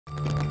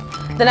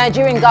The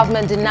Nigerian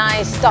government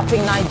denies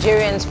stopping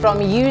Nigerians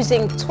from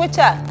using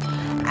Twitter.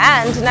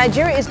 And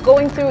Nigeria is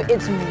going through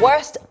its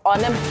worst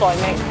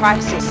unemployment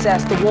crisis,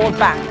 says the World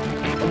Bank.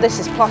 This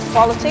is Plus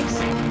Politics,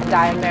 and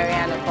I am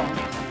Mariana Paul.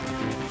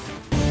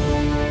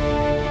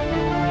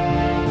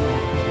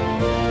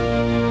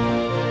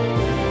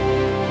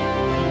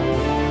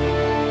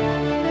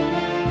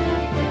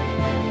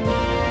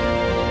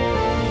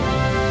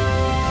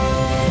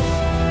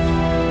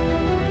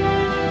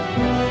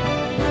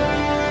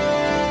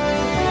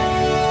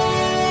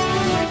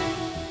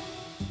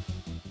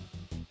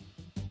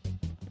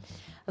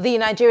 The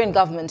Nigerian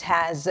government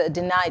has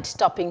denied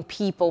stopping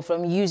people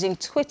from using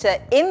Twitter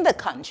in the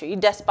country,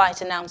 despite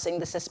announcing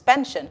the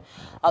suspension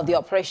of the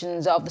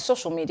operations of the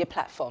social media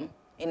platform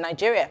in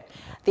Nigeria.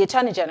 The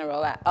Attorney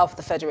General of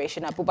the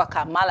Federation,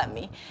 Abubakar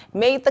Malami,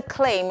 made the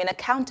claim in a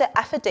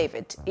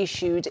counter-affidavit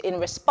issued in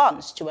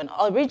response to an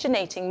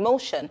originating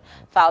motion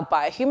filed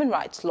by a human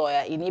rights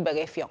lawyer in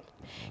Ibadan.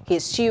 He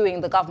is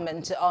suing the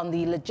government on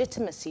the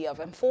legitimacy of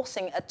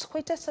enforcing a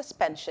Twitter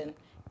suspension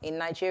in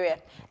Nigeria.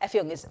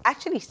 Effiong is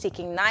actually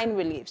seeking 9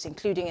 reliefs,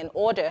 including an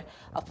order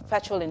of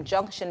perpetual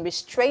injunction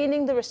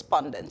restraining the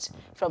respondents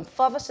from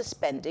further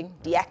suspending,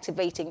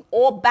 deactivating,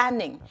 or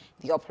banning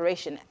the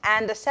operation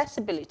and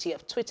accessibility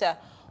of Twitter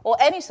or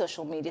any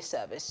social media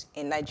service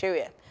in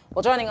Nigeria.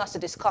 Well, joining us to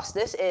discuss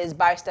this is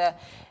Barrister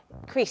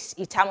Chris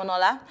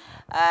Itamunola.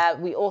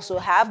 We also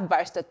have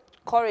Barrister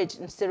Courage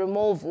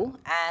Nsirimovu,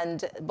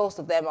 and both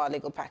of them are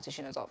legal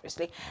practitioners,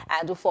 obviously.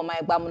 And Ufuoma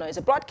Egbamuno is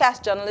a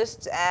broadcast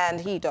journalist, and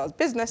he does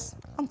business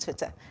on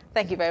Twitter.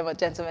 Thank you very much,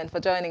 gentlemen, for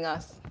joining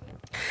us.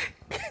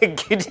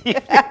 Good evening.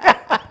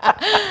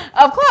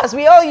 Of course,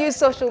 we all use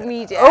social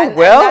media. Oh,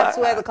 well. And that's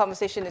where the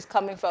conversation is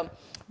coming from.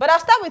 But I'll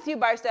start with you,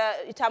 Barrister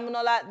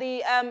Itamunola.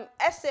 The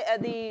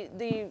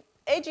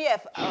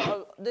AGF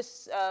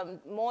this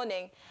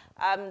morning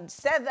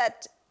said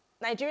that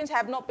Nigerians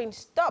have not been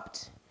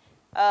stopped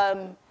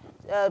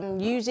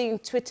using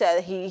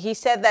Twitter. He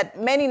said that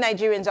many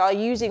Nigerians are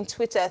using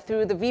Twitter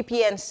through the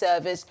VPN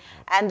service,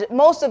 and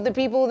most of the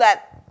people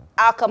that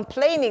are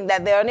complaining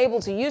that they're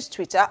unable to use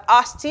Twitter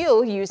are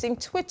still using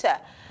Twitter.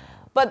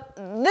 But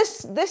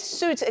this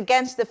suit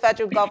against the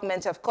federal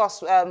government, of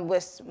course,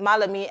 with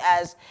Malami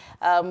as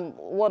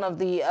one of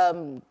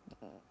the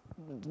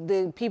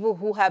people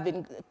who have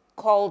been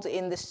called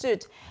in the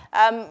suit.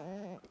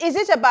 Is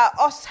it about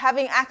us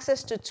having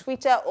access to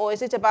Twitter, or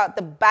is it about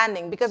the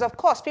banning? Because, of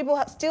course, people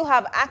still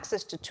have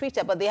access to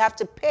Twitter, but they have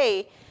to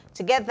pay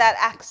to get that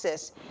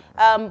access.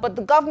 But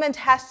the government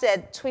has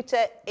said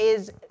Twitter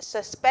is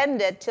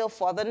suspended till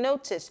further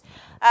notice.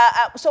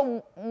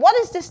 So what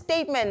is this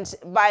statement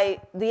by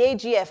the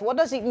AGF? What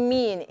does it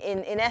mean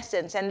in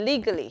essence and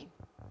legally?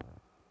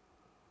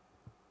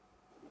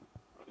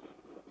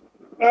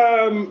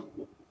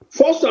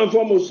 First and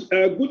foremost,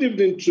 good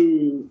evening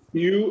to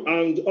you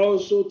and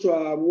also to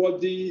our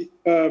worthy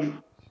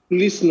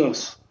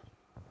listeners.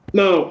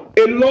 Now,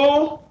 a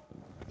law,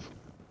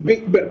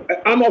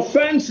 an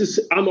offense is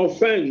an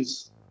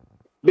offense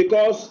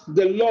because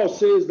the law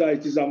says that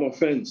it is an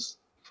offense.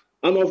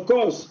 And of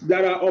course,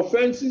 there are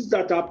offenses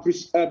that are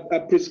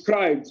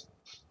prescribed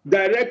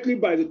directly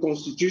by the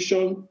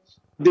Constitution,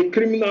 the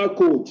Criminal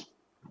Code.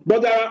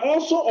 But there are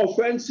also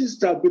offenses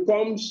that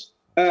becomes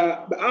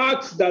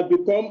acts that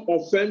become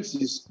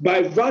offenses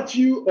by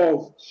virtue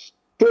of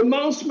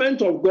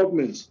pronouncement of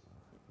government.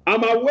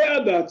 I'm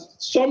aware that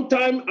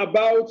sometime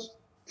about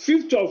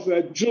 5th of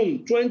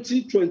June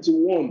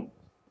 2021,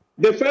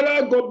 the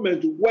federal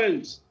government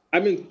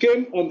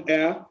came on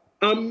air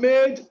and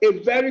made a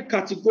very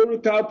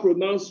categorical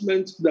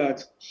pronouncement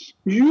that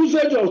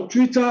usage of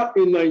Twitter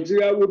in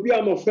Nigeria will be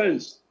an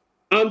offense.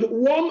 And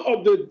one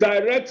of the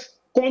direct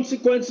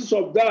consequences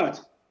of that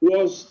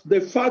was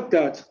the fact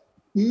that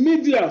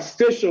media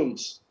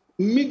stations,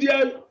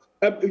 media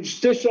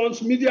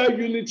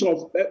units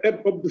of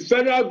the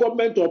federal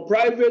government or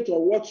private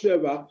or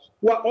whatsoever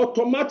were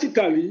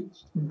automatically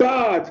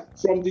barred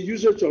from the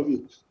usage of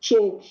it.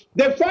 So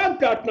the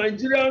fact that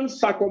Nigerians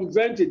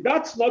circumvented,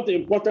 that's not the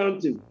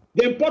important thing.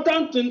 The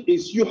important thing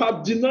is you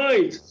have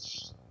denied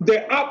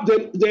the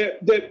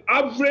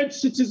average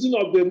citizen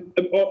of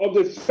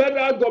the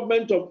federal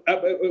government of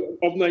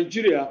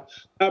Nigeria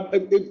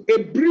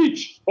a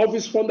breach of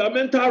his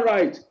fundamental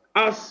right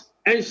as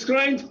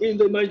enshrined in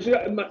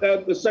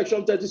the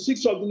Section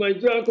 36 of the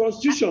Nigerian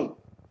Constitution.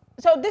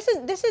 So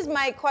this is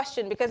my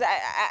question, because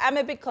I'm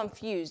a bit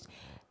confused.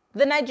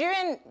 The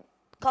Nigerian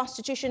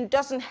Constitution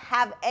doesn't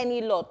have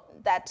any law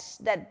that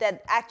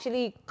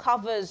actually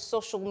covers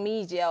social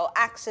media or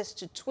access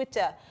to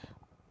Twitter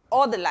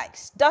or the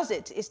likes, does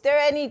it? Is there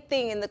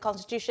anything in the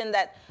Constitution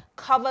that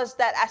covers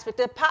that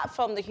aspect, apart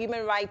from the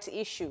human rights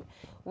issue,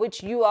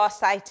 which you are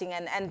citing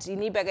and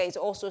Inibega is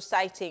also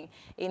citing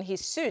in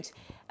his suit?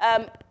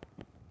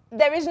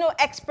 There is no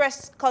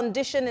express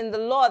condition in the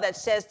law that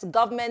says the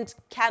government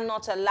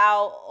cannot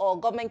allow, or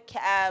government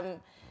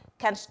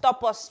can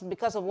stop us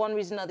because of one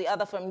reason or the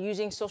other from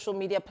using social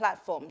media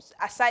platforms,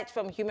 aside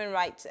from human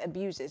rights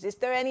abuses. Is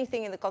there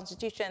anything in the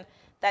Constitution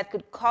that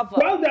could cover?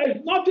 Well, there is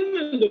nothing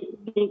in the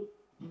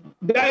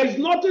There is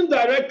nothing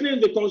directly in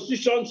the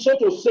Constitution, so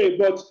to say,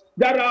 but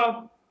there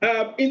are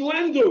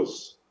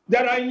innuendos.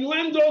 There are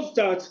innuendos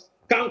that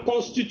can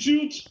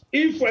constitute,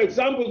 if, for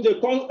example,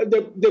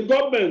 the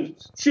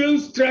government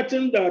feels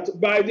threatened that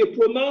by the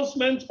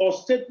pronouncement or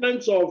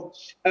statements of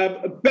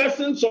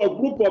persons or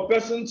group of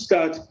persons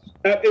that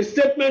a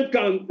statement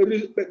can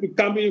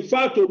be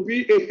inferred to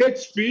be a hate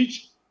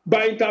speech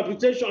by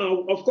interpretation.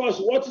 Of course,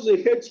 what is a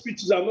hate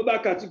speech is another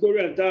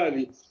category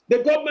entirely. The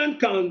government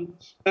can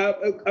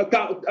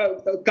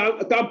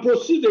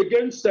proceed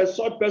against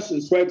such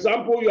persons. For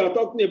example, you are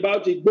talking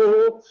about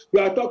Igboho, you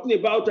are talking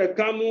about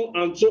Kanu,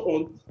 and so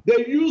on.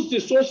 They use the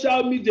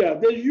social media.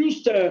 They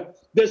use the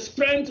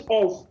strength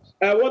of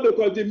what they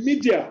call the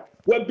media,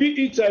 whether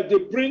be it the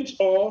print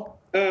or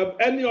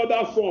any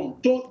other form,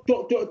 to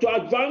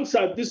advance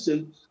a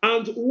distance.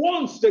 And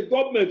once the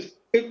government,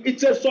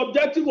 it's a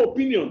subjective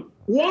opinion.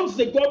 Once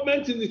the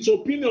government, in its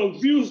opinion,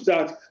 views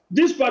that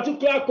this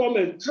particular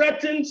comment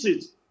threatens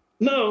it,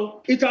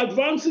 now it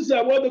advances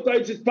what they call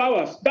its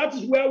powers. That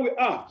is where we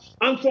are.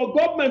 And for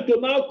government to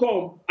now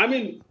come, I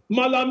mean,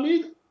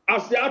 Malami,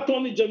 as the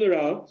Attorney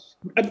General,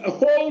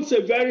 holds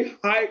a very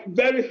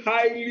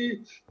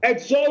highly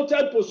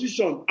exalted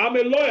position. I'm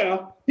a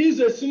lawyer. He's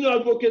a senior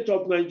advocate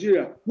of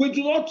Nigeria. We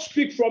do not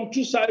speak from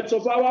two sides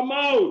of our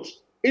mouth.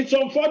 It's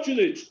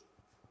unfortunate.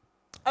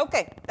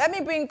 Okay, let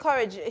me bring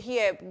Courage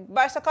here.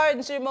 Barrister Courage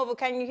Nsirimovu,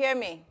 can you hear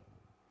me?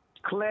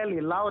 Clearly,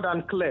 loud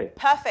and clear.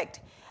 Perfect.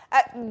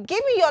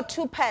 Give me your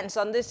 2 pence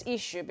on this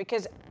issue,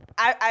 because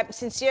I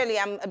sincerely,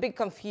 I'm a bit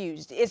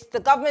confused. Is the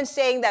government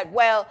saying that,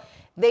 well,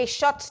 they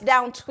shut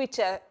down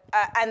Twitter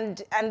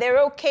and they're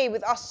okay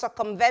with us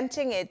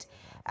circumventing it,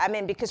 I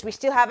mean, because we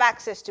still have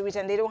access to it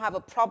and they don't have a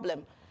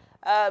problem?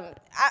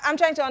 I'm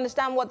trying to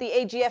understand what the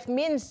AGF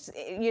means,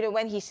 you know,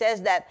 when he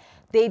says that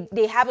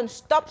they haven't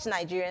stopped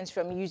Nigerians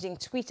from using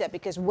Twitter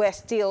because we're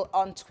still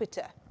on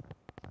Twitter.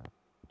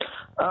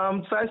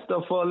 First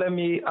of all, let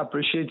me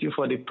appreciate you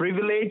for the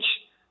privilege,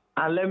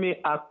 and let me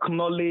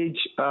acknowledge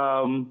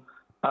a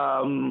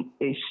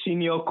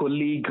senior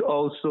colleague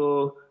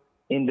also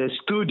in the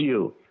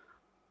studio.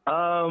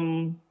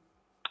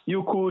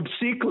 You could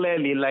see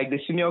clearly, like the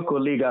senior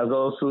colleague has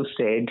also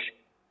said,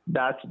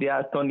 that the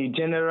Attorney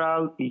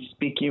General is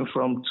speaking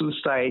from two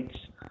sides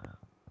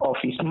of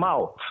his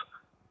mouth.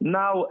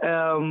 Now,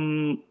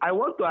 I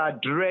want to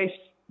address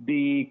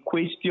the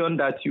question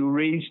that you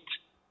raised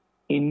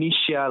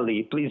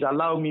initially. Please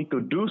allow me to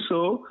do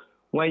so.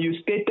 When you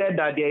stated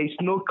that there is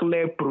no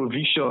clear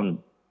provision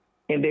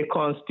in the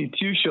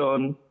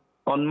Constitution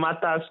on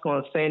matters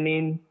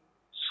concerning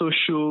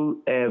social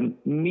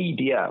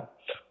media.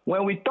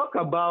 When we talk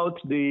about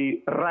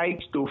the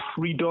right to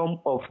freedom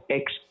of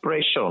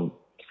expression,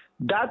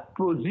 that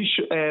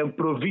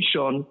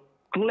provision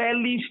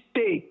clearly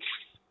states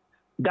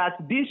that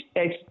this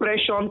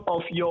expression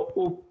of your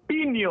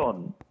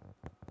opinion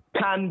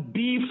can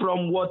be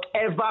from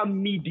whatever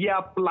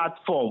media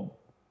platform.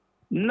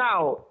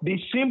 Now, the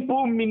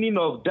simple meaning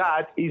of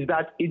that is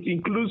that it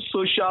includes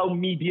social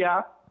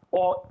media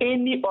or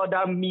any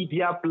other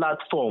media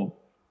platform.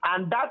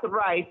 And that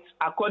right,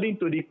 according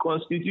to the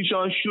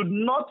Constitution, should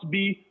not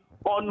be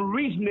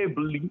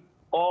unreasonably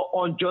or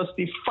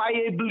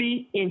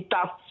unjustifiably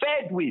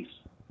interfered with.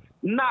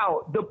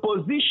 Now, the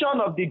position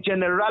of the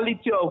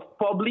generality of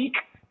public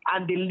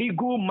and the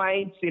legal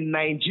minds in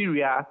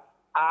Nigeria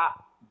are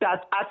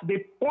that at the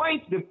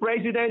point the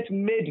president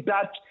made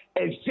that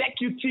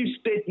executive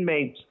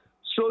statement,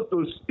 so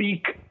to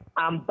speak,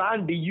 and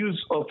banned the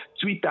use of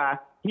Twitter,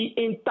 he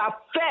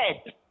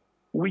interfered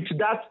with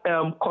that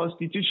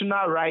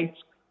constitutional right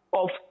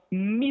of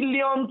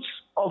millions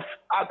of,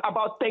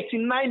 about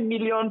 39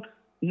 million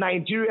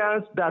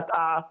Nigerians that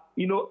are,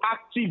 you know,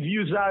 active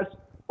users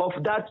of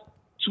that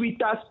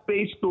Twitter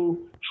space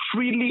to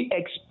freely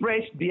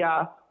express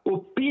their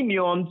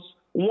opinions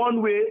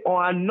one way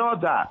or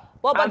another.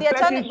 Well, but the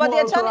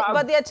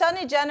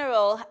Attorney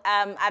General,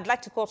 I'd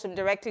like to quote him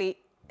directly,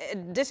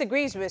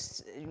 disagrees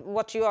with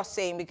what you are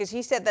saying, because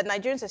he said that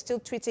Nigerians are still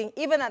tweeting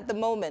even at the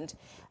moment,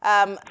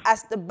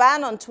 as the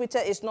ban on Twitter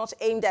is not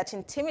aimed at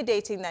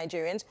intimidating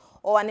Nigerians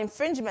or an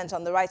infringement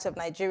on the rights of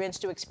Nigerians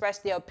to express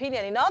their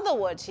opinion. In other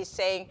words, he's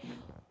saying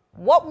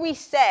what we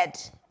said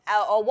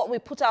or what we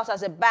put out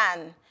as a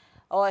ban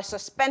or a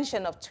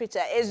suspension of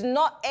Twitter is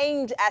not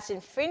aimed at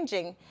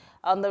infringing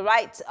on the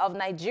rights of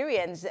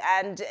Nigerians.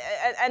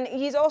 And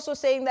he's also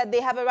saying that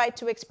they have a right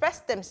to express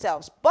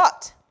themselves.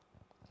 But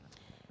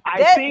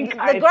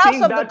the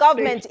grasp of the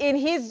government in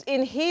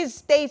his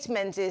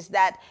statement is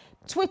that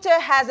Twitter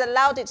has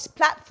allowed its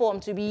platform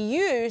to be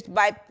used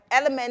by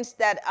elements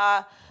that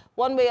are,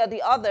 one way or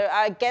the other,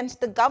 are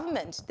against the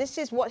government. This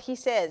is what he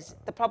says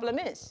the problem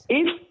is.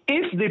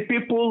 If the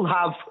people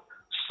have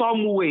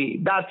some way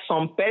that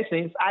some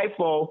persons, I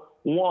for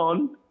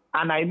one,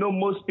 and I know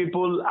most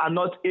people are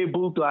not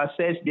able to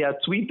access their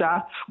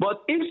Twitter,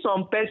 but if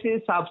some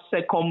persons have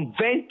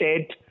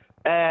circumvented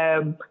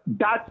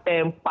that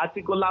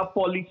particular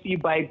policy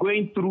by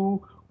going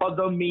through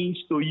other means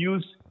to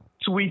use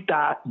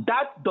Twitter,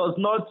 that does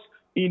not,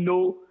 you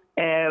know,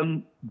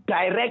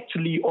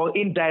 directly or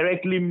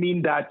indirectly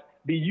mean that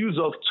the use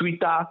of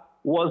Twitter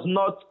was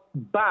not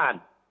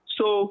banned.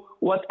 So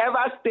whatever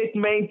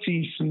statement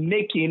he's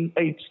making,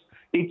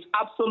 it's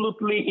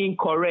absolutely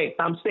incorrect.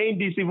 I'm saying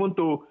this even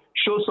to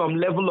show some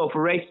level of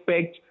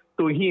respect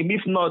to him.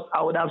 If not,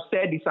 I would have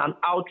said it's an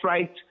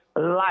outright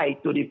lie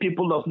to the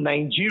people of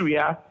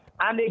Nigeria.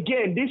 And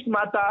again, this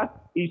matter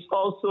is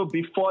also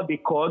before the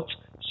court.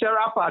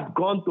 Sheriff had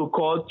gone to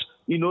court,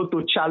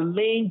 to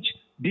challenge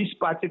this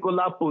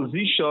particular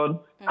position.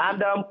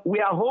 And we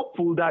are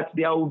hopeful that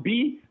there will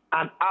be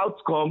an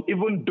outcome,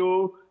 even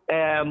though,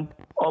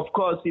 of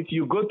course, if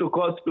you go to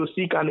court to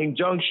seek an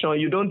injunction,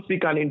 you don't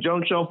seek an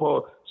injunction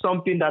for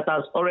something that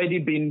has already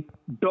been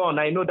done.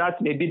 I know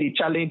that may be the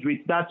challenge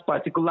with that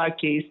particular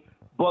case,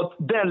 but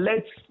then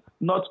let's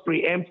not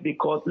preempt the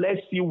court.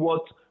 Let's see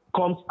what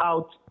comes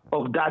out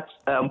of that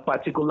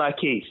particular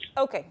case.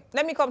 Okay,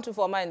 let me come to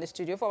Ufuoma in the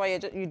studio.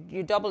 Ufuoma,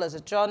 you double as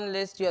a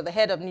journalist. You're the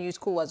head of News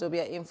School,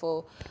 Wazobia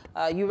Info.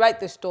 You write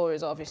the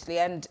stories, obviously,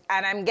 and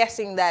I'm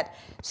guessing that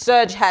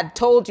Serge had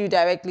told you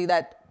directly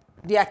that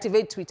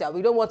deactivate Twitter.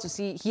 We don't want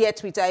to hear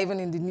Twitter even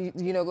in the news,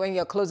 when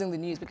you're closing the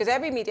news, because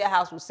every media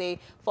house will say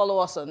follow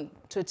us on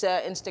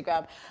Twitter,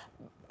 Instagram.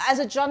 As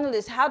a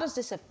journalist, how does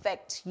this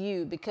affect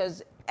you?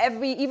 Because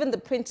even the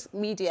print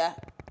media,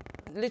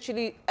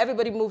 literally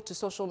everybody moved to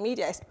social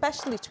media,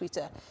 especially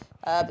Twitter,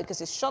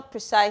 because it's short,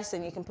 precise,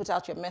 and you can put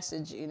out your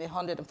message in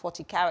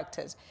 140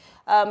 characters.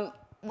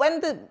 When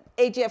the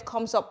AGF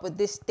comes up with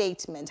this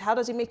statement, how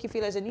does it make you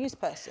feel as a news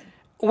person?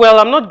 Well,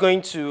 I'm not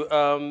going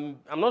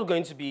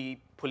to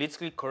be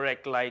politically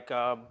correct like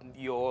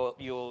your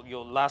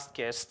last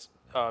guest,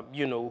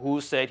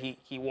 who said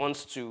he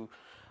wants to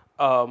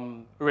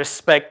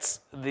respect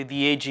the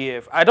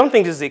AGF. I don't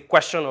think it's a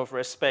question of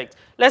respect.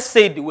 Let's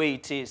say it the way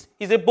it is.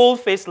 He's a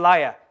bold-faced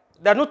liar.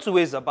 There are no two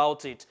ways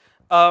about it.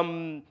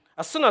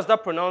 As soon as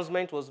that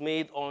pronouncement was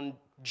made on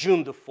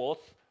June the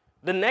 4th,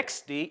 the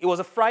next day, it was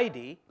a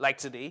Friday, like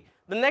today,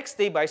 the next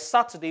day by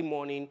Saturday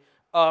morning,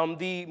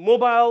 the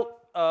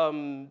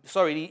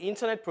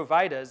internet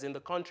providers in the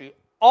country,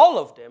 all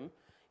of them,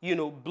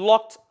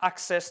 blocked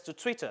access to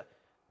Twitter.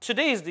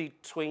 Today is the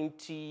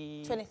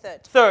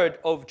 23rd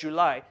of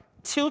July.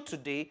 Till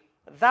today,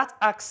 that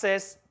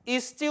access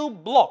is still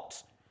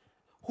blocked.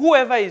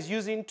 Whoever is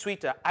using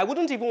Twitter, I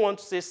wouldn't even want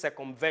to say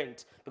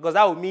circumvent, because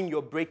that would mean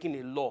you're breaking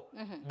a law.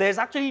 There's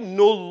actually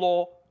no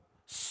law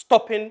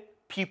stopping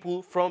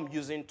people from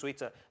using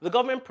Twitter. The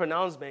government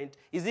pronouncement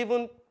is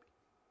even,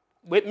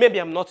 maybe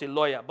I'm not a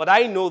lawyer, but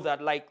I know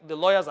that, like the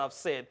lawyers have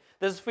said,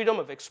 there's freedom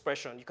of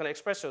expression. You can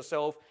express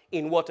yourself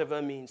in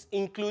whatever means,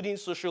 including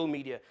social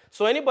media.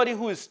 So anybody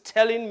who is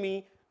telling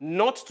me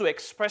not to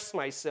express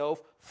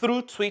myself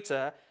through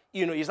Twitter,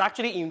 is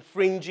actually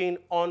infringing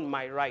on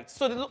my rights.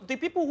 So the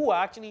people who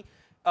are actually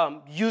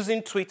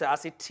using Twitter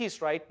as it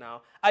is right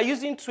now are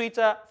using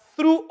Twitter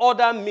through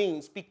other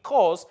means,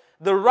 because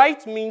the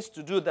right means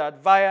to do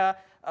that via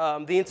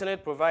the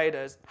internet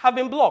providers have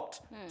been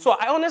blocked. So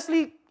I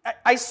honestly,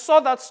 I saw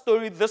that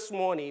story this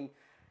morning.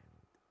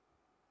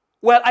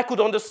 Well, I could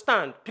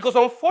understand, because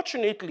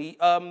unfortunately,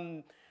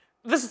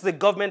 this is the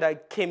government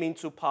that came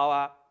into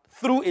power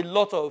through a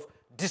lot of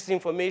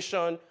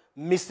disinformation,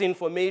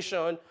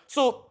 misinformation.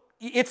 So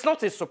it's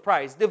not a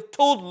surprise. They've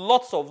told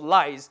lots of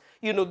lies.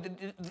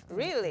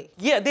 Really?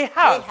 Yeah, they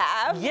have. They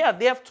have? Yeah,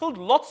 they have told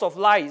lots of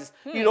lies,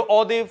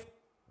 or they've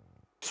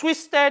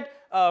twisted.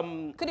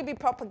 Could it be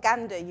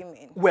propaganda, you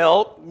mean?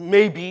 Well,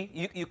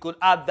 maybe you could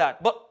add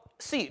that. But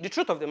see, the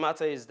truth of the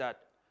matter is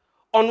that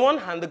on one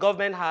hand, the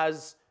government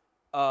has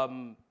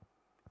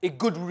a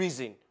good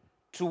reason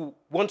to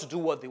want to do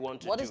what they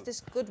want to do. What is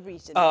this good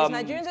reason? Because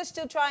Nigerians are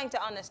still trying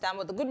to understand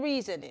what the good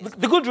reason is.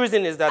 The good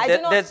reason is that I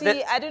do not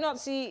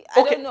see,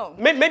 I don't know.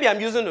 Maybe I'm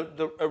using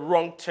a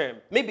wrong term.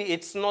 Maybe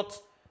it's not,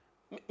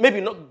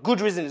 maybe not good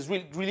reason is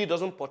really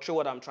doesn't portray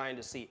what I'm trying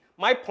to say.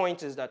 My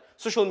point is that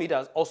social media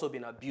has also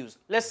been abused.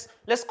 Let's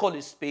call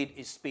it spade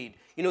a spade.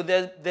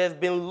 There's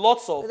been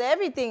lots of...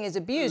 Everything is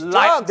abused.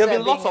 There's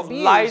been lots of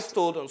lies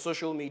told on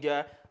social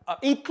media,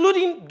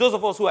 including those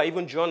of us who are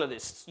even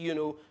journalists.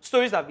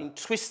 Stories have been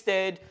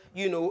twisted,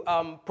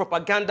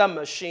 propaganda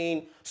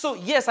machine. So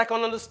yes, I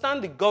can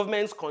understand the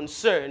government's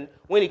concern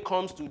when it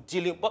comes to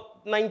dealing,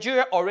 but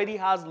Nigeria already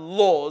has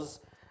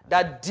laws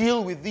that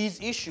deal with these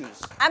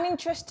issues. I'm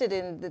interested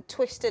in the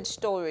twisted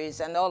stories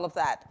and all of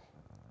that.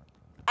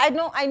 I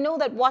know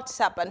that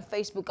WhatsApp and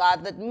Facebook are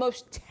the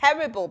most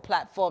terrible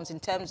platforms in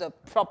terms of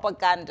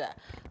propaganda.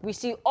 We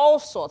see all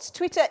sorts.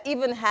 Twitter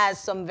even has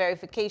some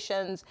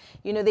verifications.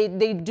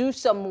 They do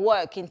some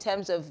work in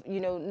terms of,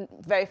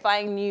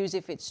 verifying news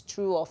if it's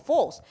true or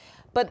false.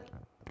 But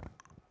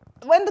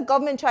when the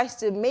government tries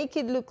to make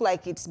it look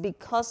like it's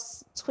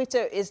because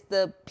Twitter is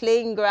the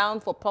playing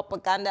ground for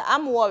propaganda,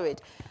 I'm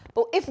worried.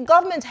 But if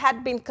government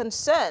had been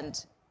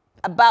concerned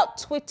about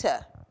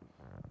Twitter,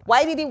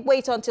 Why did it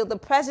wait until the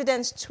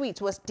president's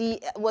tweet was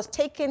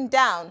taken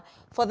down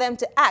for them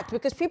to act?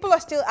 Because people are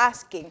still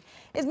asking,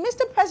 is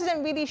Mr.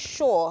 President really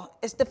sure?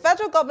 Is the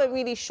federal government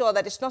really sure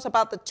that it's not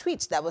about the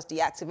tweets that was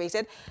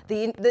deactivated?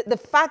 The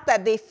fact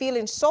that they feel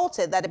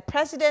insulted that the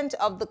president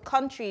of the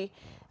country,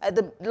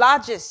 the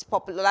highest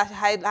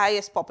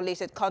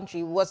populated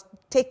country, was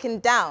taken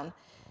down,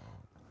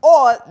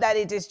 or that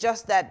it is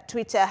just that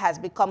Twitter has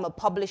become a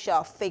publisher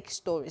of fake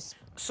stories?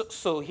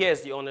 So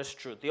here's the honest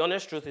truth. The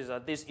honest truth is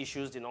that these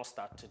issues did not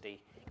start today.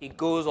 It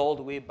goes all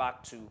the way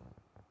back to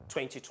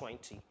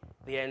 2020,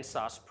 the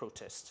NSAS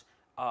protest.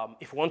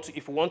 If we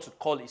want to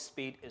call a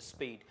spade a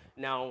spade.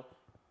 Now,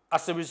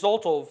 as a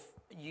result of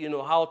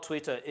how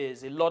Twitter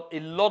is, a lot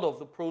of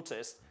the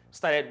protests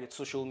started with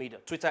social media,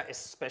 Twitter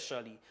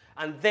especially,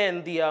 and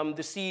then the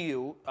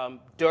CEO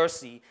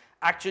Dorsey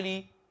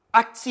actually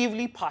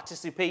actively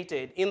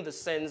participated in the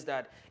sense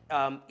that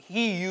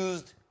he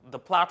used the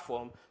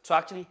platform to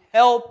actually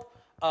help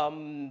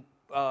not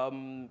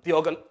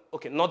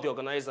the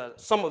organizer,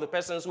 some of the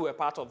persons who were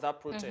part of that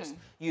protest,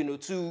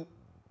 to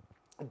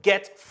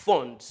get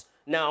funds.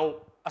 Now,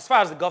 as far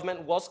as the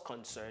government was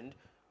concerned,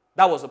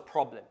 that was a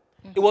problem.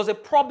 It was a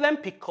problem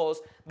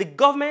because the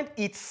government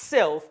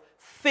itself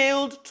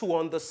failed to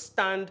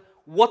understand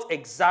what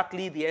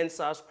exactly the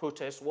NSAS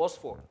protest was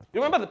for.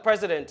 You remember the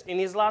president, in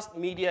his last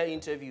media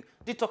interview,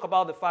 did talk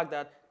about the fact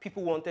that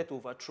people wanted to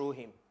overthrow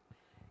him.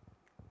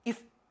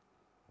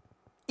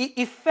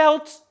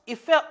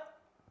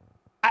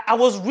 I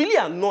was really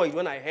annoyed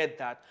when I heard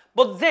that.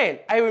 But then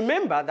I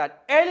remember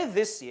that early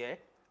this year,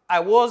 I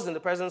was in the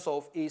presence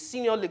of a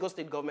senior Lagos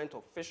State government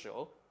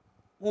official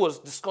who was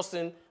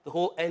discussing the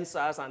whole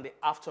NSAS and the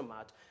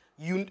aftermath.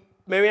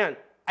 Marianne,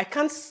 I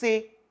can't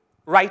say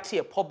right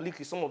here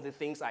publicly some of the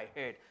things I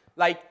heard.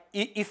 Like,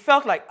 it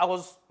felt like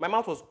my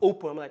mouth was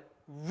open. I'm like,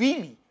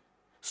 really?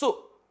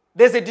 So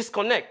there's a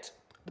disconnect.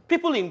 The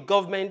people in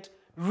government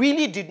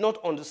really did not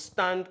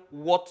understand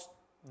what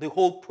the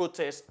whole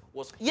protest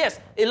was. Yes,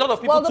 a lot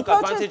of people took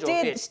advantage of it. Well, the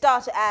protest did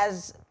start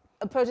as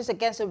a protest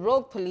against a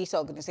rogue police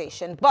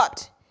organization,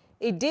 but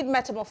it did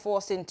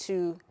metamorphose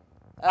into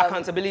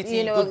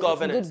accountability, good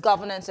governance. Good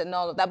governance and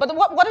all of that. But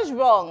what is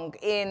wrong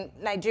in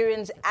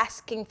Nigerians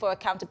asking for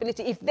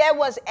accountability? If there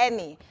was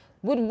any,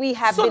 would we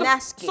have been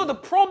asking? So the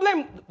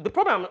problem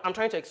I'm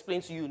trying to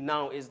explain to you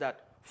now is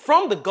that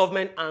from the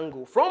government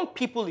angle, from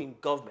people in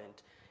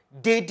government,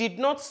 they did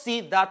not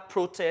see that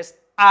protest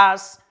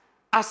as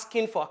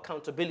asking for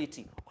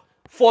accountability.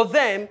 For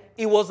them,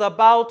 it was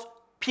about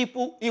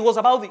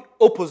the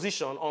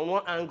opposition on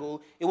one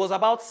angle. It was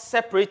about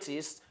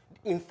separatists.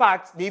 In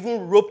fact, they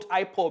even roped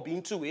IPOB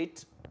into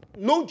it.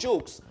 No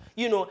jokes,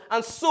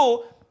 And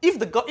so, if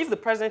the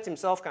president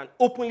himself can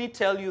openly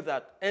tell you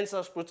that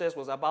NSAS protest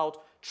was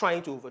about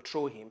trying to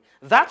overthrow him,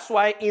 that's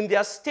why in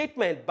their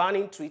statement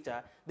banning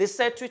Twitter, they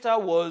said Twitter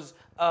was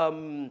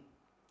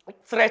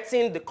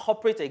threatening the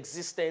corporate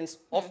existence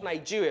of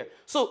Nigeria.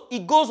 So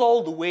it goes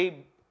all the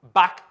way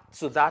back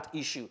to that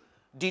issue.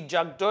 Did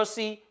Jack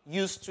Dorsey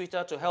use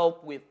Twitter to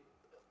help with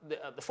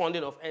the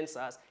funding of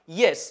NSAS?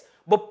 Yes.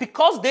 But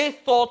because they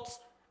thought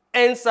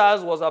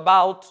NSAS was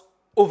about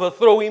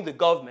overthrowing the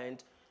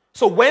government,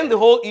 so when the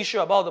whole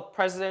issue about the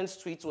president's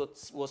tweet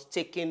was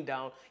taken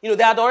down, there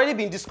had already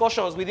been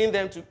discussions within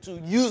them to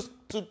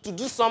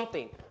do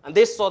something. And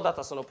they saw that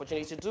as an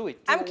opportunity to do it.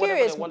 I'm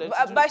curious, by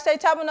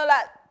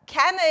Itamunola,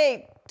 can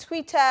a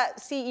Twitter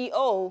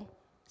CEO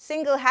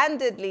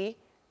single-handedly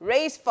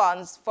raise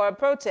funds for a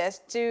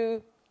protest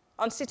to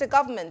unseat a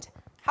government?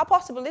 How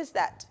possible is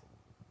that?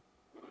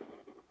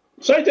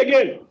 Say it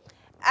again.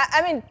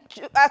 I mean,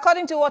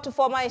 according to what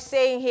Ufuoma is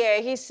saying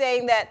here, he's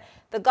saying that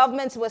the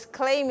government was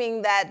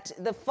claiming that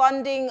the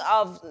funding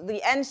of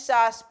the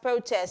NSAS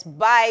protest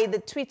by the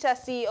Twitter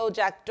CEO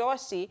Jack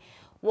Dorsey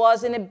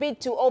was in a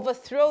bid to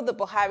overthrow the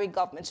Buhari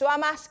government. So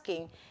I'm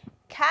asking,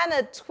 can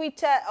a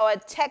Twitter or a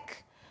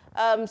tech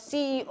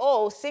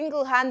CEO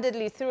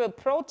single-handedly, through a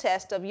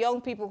protest of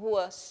young people who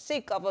are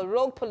sick of a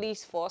rogue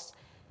police force,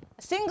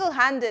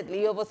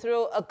 single-handedly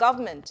overthrow a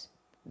government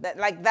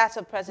like that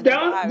of President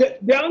Buhari?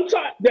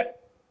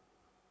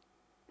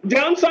 The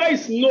answer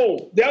is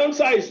no. The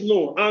answer is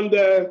no. And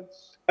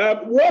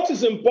what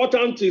is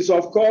important is,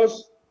 of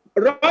course,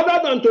 rather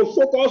than to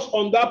focus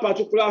on that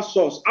particular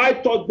source, I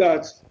thought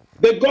that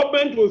the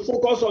government will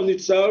focus on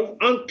itself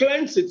and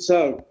cleanse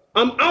itself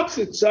and ask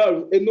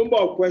itself a number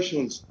of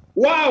questions.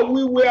 Why are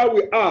we where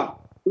we are?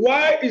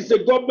 Why is the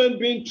government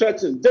being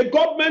threatened? The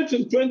government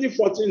in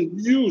 2014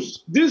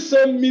 used this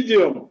same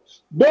medium,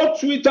 both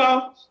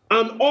Twitter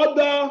and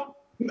other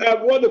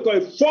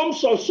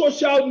forms of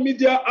social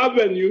media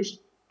avenues,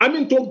 to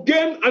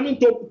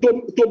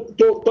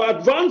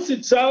advance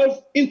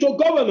itself into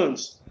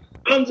governance.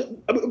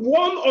 And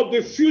one of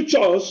the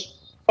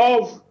futures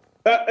of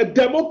a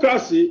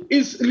democracy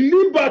is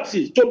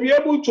liberty to be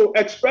able to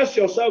express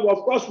yourself, of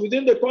course,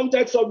 within the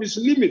context of its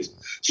limits,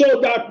 so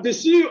that the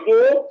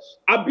CEO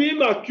are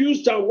being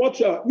accused and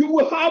you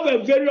will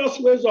have various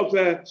ways of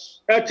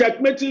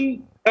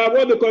checkmating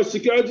what they call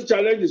security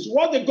challenges.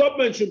 What the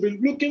government should be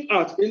looking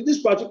at in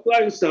this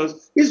particular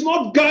instance is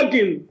not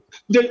gagging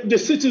the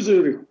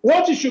citizenry.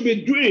 What it should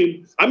be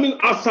doing, I mean,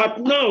 as at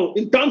now,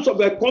 in terms of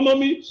the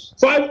economy,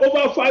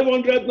 over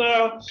 500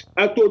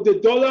 naira to the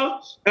dollar,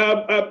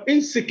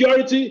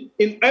 insecurity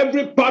in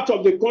every part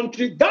of the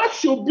country, that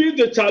should be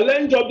the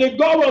challenge of the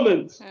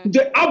government.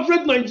 The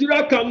average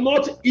Nigerian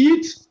cannot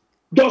eat,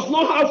 does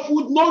not have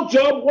food, no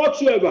job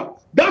whatsoever.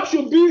 That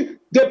should be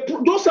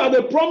those are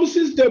the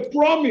promises they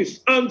promise.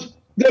 And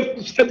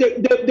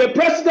the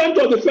president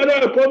of the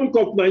Federal Republic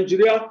of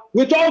Nigeria,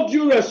 with all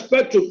due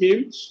respect to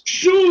him,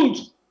 should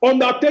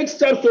undertake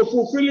steps to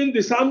fulfilling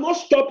this and not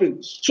stopping.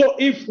 So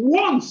if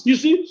once, you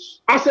see,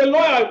 as a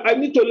lawyer, I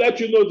need to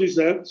let you know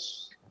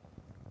this.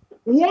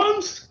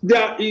 Once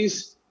there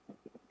is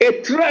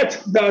a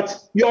threat that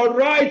your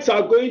rights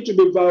are going to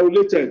be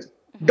violated,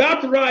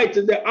 that right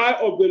in the eye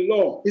of the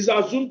law is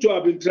assumed to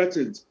have been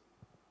threatened.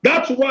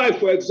 That's why,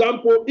 for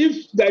example,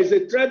 if there is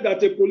a threat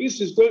that the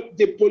police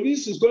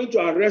is going to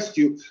arrest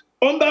you,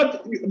 under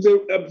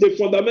the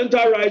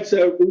fundamental rights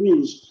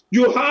rules,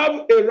 you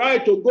have a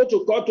right to go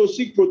to court to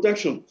seek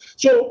protection.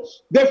 So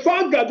the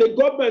fact that the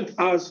government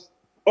has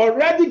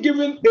already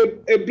given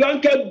a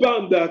blanket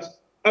ban that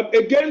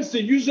against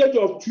the usage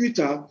of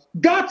Twitter,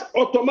 that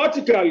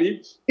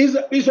automatically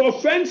is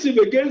offensive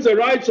against the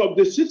rights of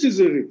the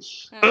citizenry.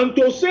 And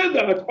to say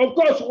that, of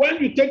course,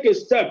 when you take a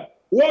step,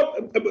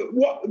 what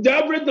the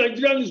average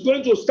Nigerian is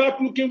going to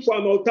start looking for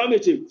an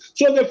alternative.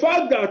 So the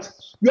fact that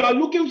you are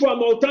looking for an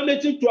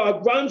alternative to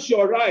advance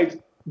your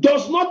right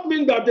does not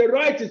mean that the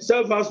right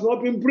itself has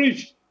not been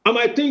breached. And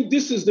I think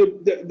this is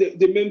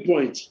the main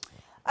point.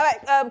 All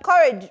right,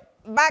 Courage,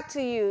 back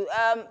to you.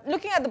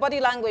 Looking at the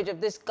body language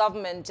of this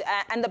government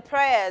and the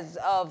prayers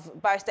of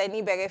Barrister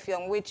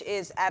Eniberefiong, which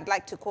is, I'd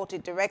like to quote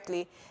it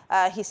directly,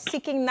 he's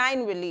seeking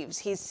 9 reliefs.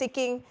 He's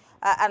seeking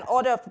an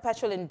order of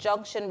perpetual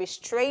injunction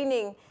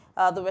restraining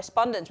the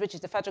respondents, which is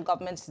the federal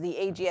government, the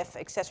AGF,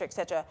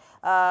 etc.,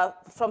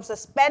 from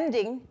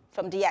suspending,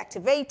 from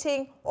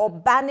deactivating, or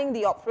banning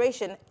the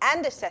operation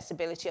and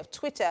accessibility of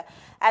Twitter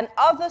and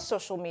other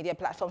social media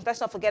platforms. Let's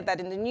not forget that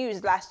in the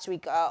news last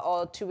week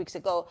or 2 weeks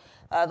ago,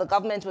 the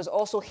government was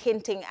also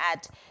hinting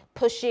at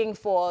pushing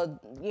for,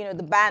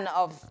 the ban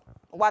of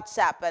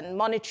WhatsApp and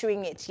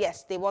monitoring it.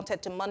 Yes, they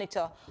wanted to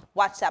monitor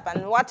WhatsApp,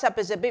 and WhatsApp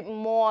is a bit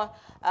more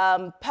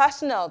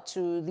personal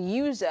to the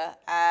user,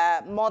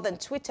 more than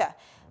Twitter.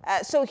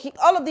 So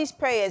all of these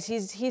prayers,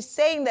 he's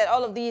saying that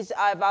all of these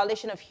are a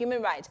violation of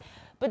human rights.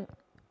 But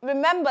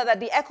remember that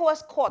the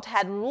ECOWAS court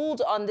had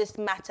ruled on this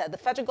matter. The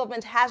federal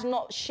government has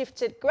not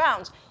shifted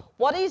grounds.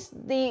 What is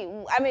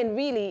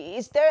really,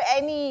 is there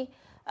any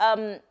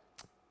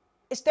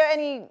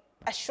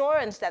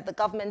assurance that the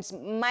government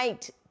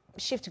might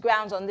shift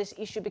grounds on this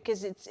issue?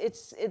 Because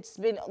it's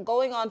been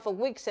going on for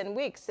weeks and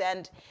weeks,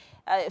 and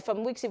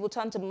from weeks it will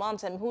turn to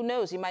months, and who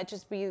knows, it might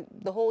just be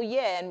the whole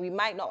year, and we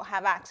might not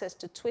have access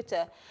to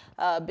Twitter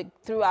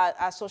through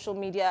our social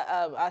media,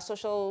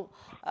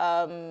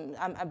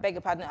 I beg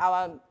your pardon,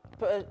 our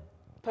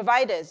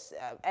providers,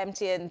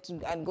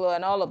 MTN and Glo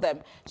and all of them.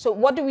 So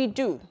what do we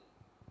do?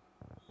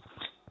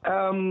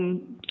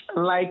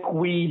 Like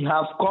we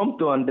have come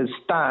to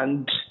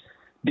understand,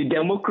 the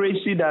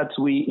democracy that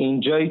we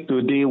enjoy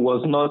today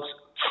was not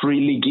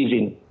freely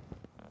given.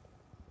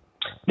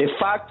 The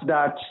fact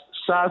that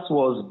SARS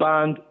was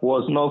banned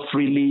was not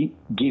freely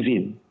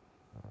given.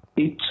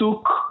 It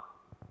took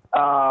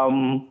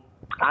an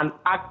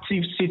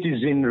active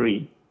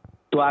citizenry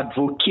to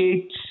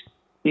advocate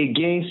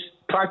against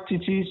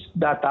practices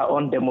that are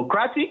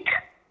undemocratic,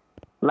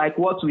 like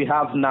what we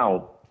have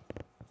now.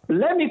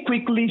 Let me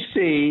quickly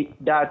say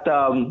that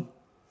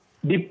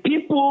the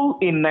people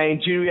in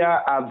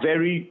Nigeria are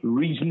very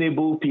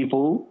reasonable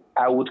people.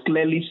 I would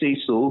clearly say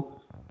so.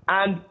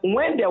 And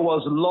when there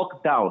was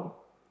lockdown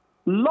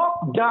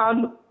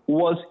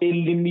was a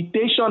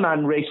limitation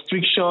and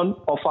restriction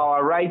of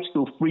our right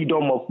to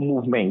freedom of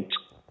movement.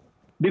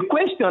 The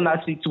question, as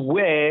it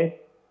were,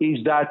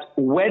 is that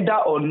whether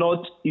or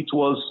not it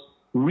was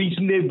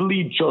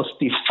reasonably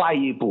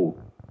justifiable.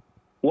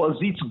 Was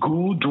it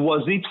good?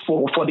 Was it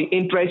for the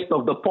interest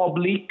of the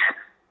public?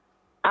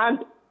 And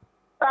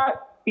that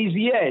is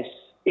yes,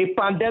 a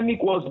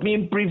pandemic was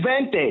being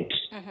prevented.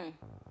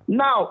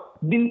 Now,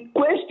 the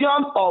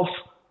question of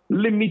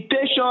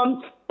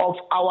limitation of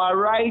our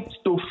right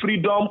to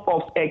freedom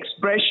of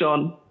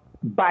expression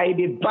by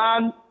the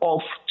ban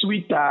of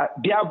Twitter,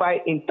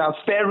 thereby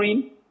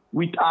interfering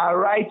with our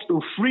right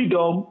to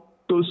freedom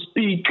to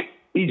speak,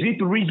 is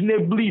it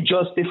reasonably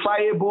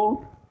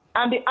justifiable?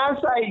 And the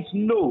answer is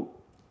no.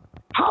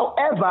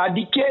 However,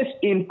 the case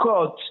in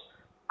court,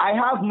 I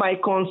have my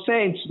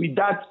concerns with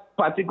that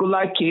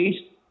particular case.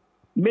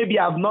 Maybe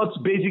I've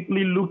not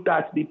basically looked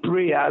at the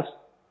prayers,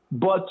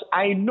 but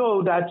I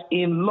know that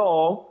in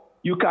law,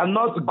 you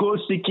cannot go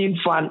seeking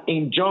for an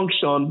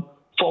injunction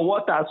for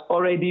what has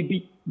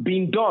already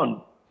been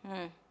done.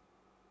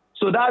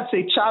 So that's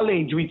a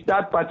challenge with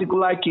that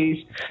particular case.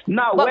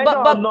 Now,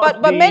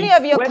 but many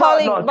of your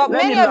colleagues,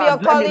 many of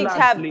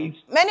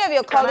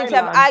your colleagues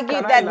have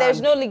argued that there's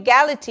no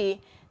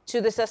legality to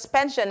the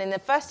suspension in the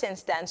first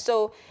instance.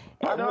 So,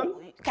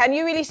 can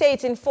you really say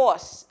it's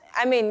enforced?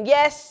 I mean,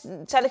 yes,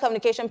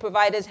 telecommunication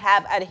providers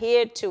have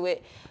adhered to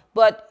it,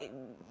 but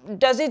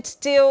does it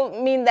still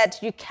mean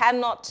that you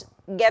cannot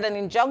get an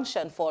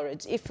injunction for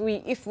it if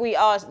we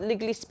are,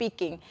 legally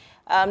speaking,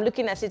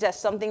 looking at it as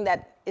something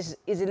that is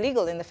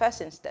illegal in the first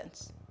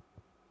instance?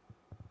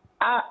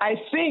 I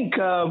think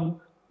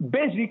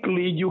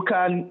basically you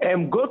can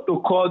go to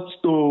court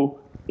to,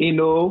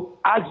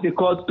 ask the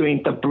court to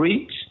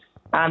interpret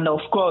and,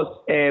 of course,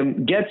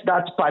 get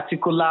that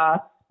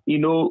particular,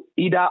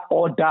 either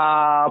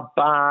order,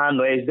 ban,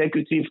 or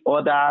executive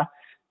order.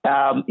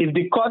 If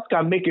the court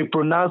can make a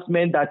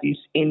pronouncement that is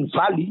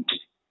invalid,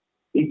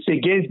 it's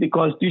against the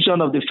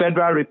Constitution of the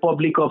Federal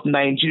Republic of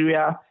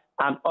Nigeria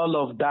and all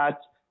of that,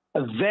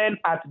 then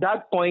at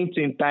that point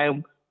in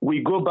time,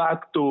 we go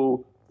back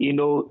to,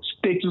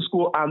 status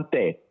quo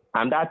ante.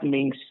 And that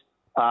means,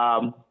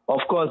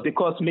 of course, the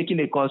court making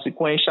a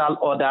consequential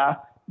order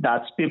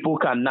that people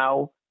can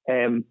now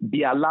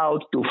be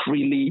allowed to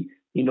freely,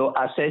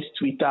 access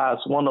Twitter as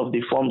one of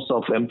the forms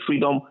of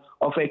freedom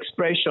of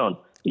expression.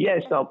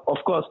 Yes, of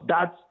course,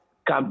 that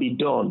can be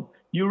done.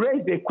 You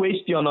raised a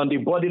question on the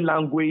body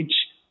language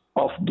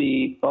of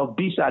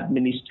this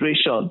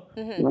administration,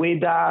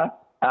 whether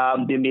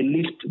they may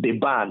lift the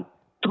ban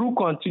through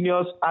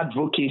continuous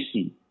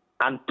advocacy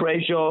and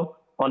pressure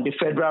on the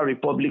Federal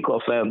Republic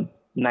of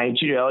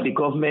Nigeria or the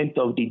government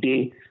of the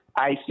day.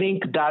 I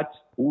think that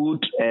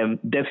would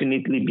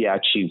definitely be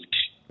achieved.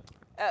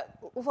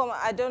 Ufuoma,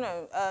 I don't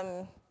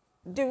know.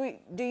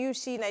 Do you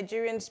see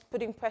Nigerians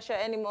putting pressure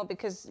anymore?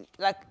 Because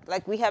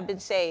like we have been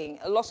saying,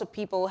 a lot of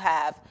people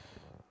have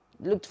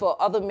looked for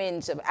other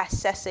means of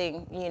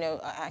accessing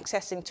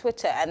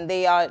Twitter, and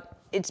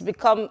it's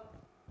become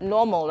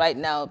normal right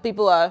now.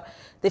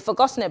 They've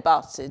forgotten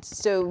about it.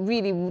 So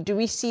really, do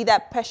we see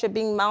that pressure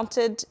being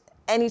mounted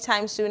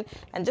anytime soon?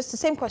 And just the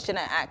same question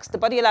I asked, the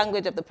body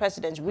language of the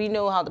president, we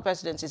know how the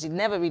president is. He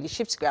never really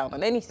shifts ground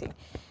on anything.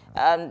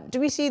 Do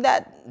we see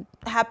that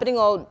happening,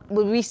 or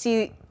will we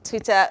see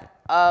Twitter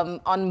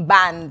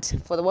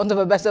unbanned, for the want of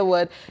a better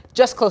word,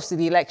 just close to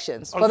the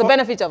elections, for the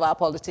benefit of our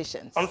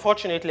politicians?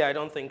 Unfortunately, I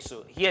don't think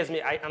so. Here's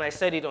me, and I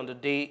said it on the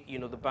day,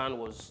 the ban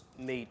was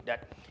made,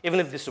 that even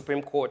if the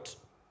Supreme Court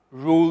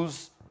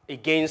rules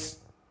against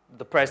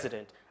the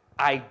president,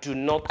 I do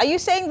not... Are you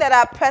saying that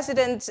our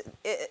president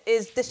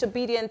is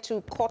disobedient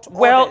to court orders?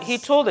 Well, he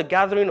told a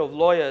gathering of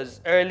lawyers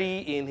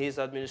early in his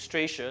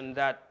administration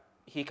that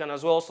he can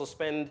as well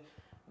suspend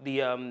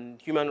the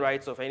human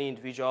rights of any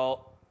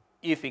individual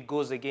if it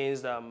goes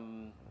against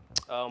he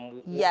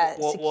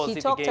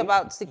talked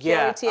about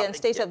security and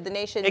state of the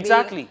nation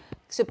being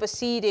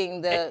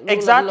superseding the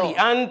rule of law.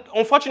 And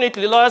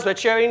unfortunately, lawyers were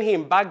cheering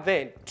him back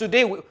then.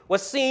 Today, we're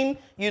seeing,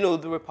 the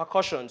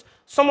repercussions.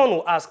 Someone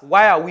will ask,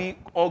 why are we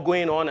all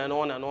going on and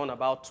on and on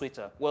about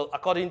Twitter? Well,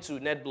 according to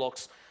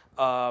NetBlocks,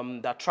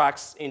 that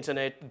tracks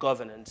internet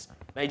governance,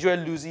 Nigeria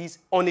loses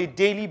on a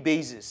daily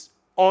basis,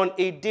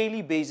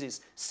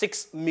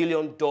 $6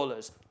 million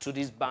to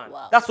this ban.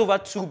 Wow. That's over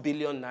 2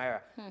 billion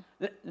naira.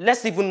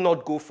 Let's even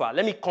not go far.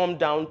 Let me come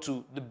down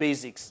to the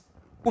basics.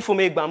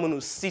 Ufuoma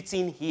Egbamuno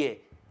sitting here.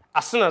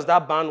 As soon as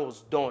that ban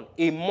was done,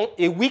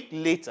 a week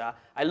later,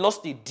 I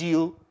lost a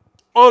deal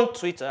on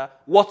Twitter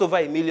worth over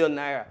 1 million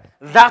naira.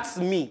 That's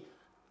me,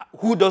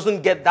 who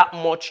doesn't get that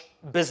much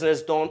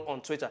business done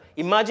on Twitter.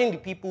 Imagine the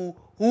people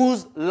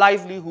whose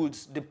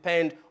livelihoods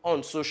depend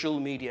on social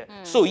media.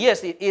 So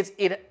yes,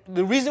 the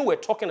reason we're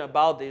talking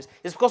about this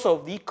is because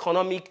of the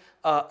economic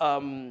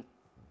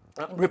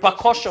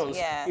repercussions,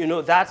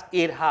 that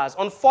it has.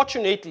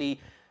 Unfortunately,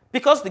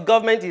 because the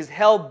government is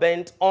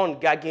hell-bent on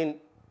gagging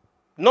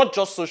not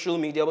just social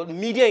media, but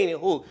media in a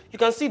whole. You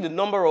can see the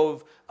number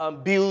of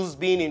bills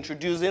being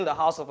introduced in the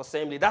House of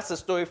Assembly. That's a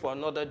story for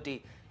another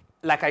day.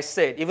 Like I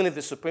said, even if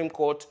the Supreme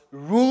Court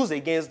rules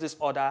against this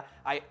order,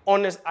 I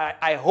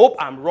hope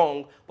I'm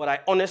wrong, but I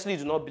honestly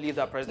do not believe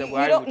that President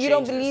Buhari will change this. You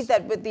don't believe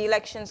that with the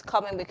elections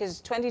coming,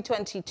 because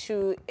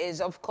 2022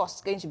 is, of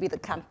course, going to be the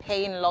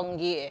campaign long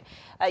year.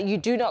 You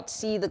do not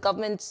see the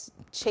government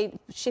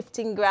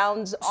shifting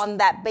grounds on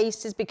that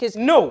basis? Because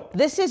no,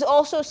 this is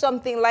also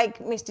something like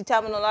Mr.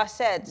 Itamunola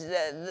said,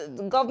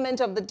 the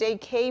government of the day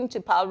came to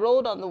power,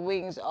 rode on the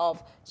wings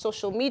of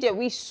social media.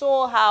 We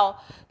saw how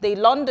they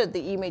laundered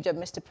the image of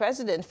Mr.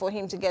 President for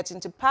him to get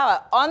into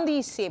power on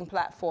these same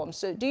platforms.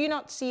 So do you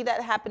not see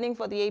that happening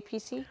for the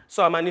APC?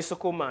 So I'm an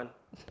Isoko man.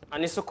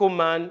 An Isoko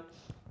man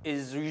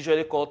is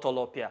usually called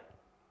Tolopia.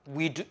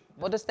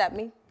 What does that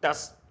mean?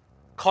 That's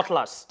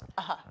cutlass.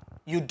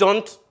 You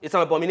don't, it's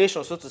an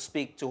abomination, so to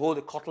speak, to hold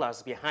the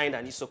cutlass behind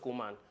an Isoko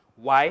man.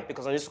 Why?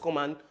 Because an Isoko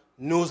man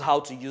knows how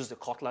to use the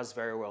cutlass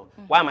very well.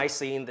 Why am I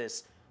saying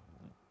this?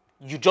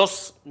 You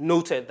just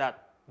noted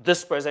that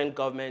this present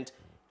government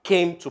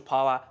came to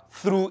power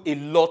through a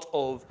lot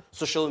of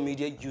social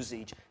media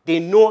usage. They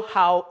know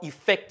how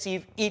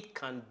effective it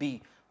can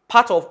be.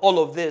 part of all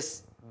of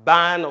this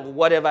ban or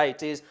whatever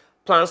it is,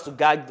 plans to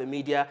gag the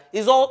media,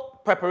 is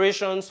all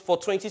preparations for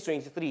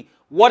 2023.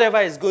 Whatever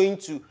is going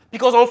to,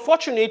 because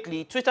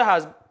unfortunately,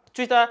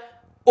 Twitter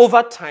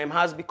over time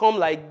has become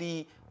like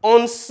the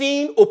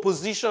unseen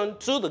opposition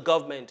to the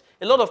government.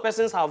 A lot of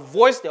persons have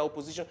voiced their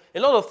opposition. A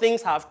lot of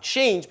things have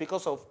changed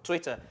because of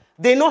Twitter.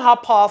 They know how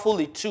powerful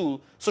a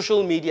tool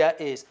social media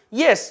is.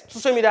 Yes,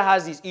 social media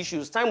has these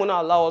issues. Time will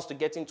not allow us to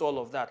get into all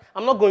of that.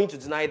 I'm not going to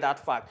deny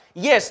that fact.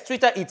 Yes,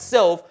 Twitter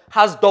itself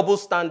has double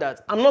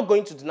standards. I'm not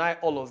going to deny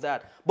all of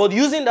that. But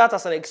using that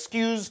as an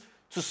excuse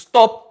to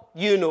stop,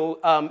 you know,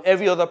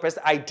 every other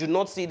person, I do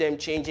not see them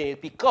changing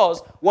it, because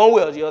one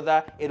way or the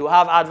other, it will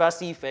have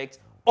adverse effects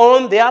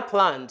on their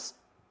plans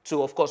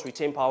to, of course,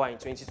 retain power in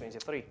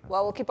 2023.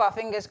 Well, we'll keep our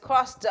fingers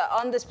crossed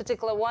on this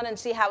particular one and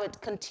see how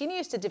it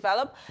continues to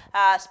develop.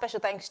 Special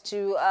thanks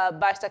to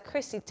Barrister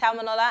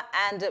Itamunola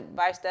and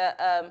Barrister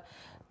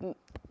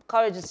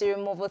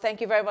Nsirimovu.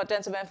 Thank you very much,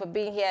 gentlemen, for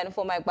being here, and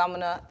for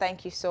Egbamuno,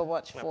 thank you so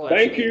much for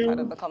being part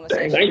of the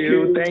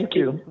conversation. Thank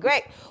you.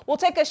 Great. We'll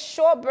take a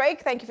short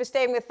break. Thank you for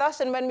staying with us.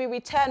 And when we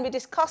return, we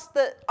discuss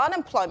the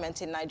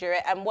unemployment in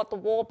Nigeria and what the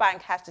World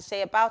Bank has to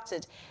say about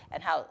it,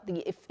 and how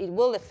if it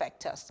will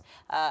affect us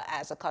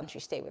as a country.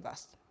 Stay with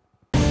us.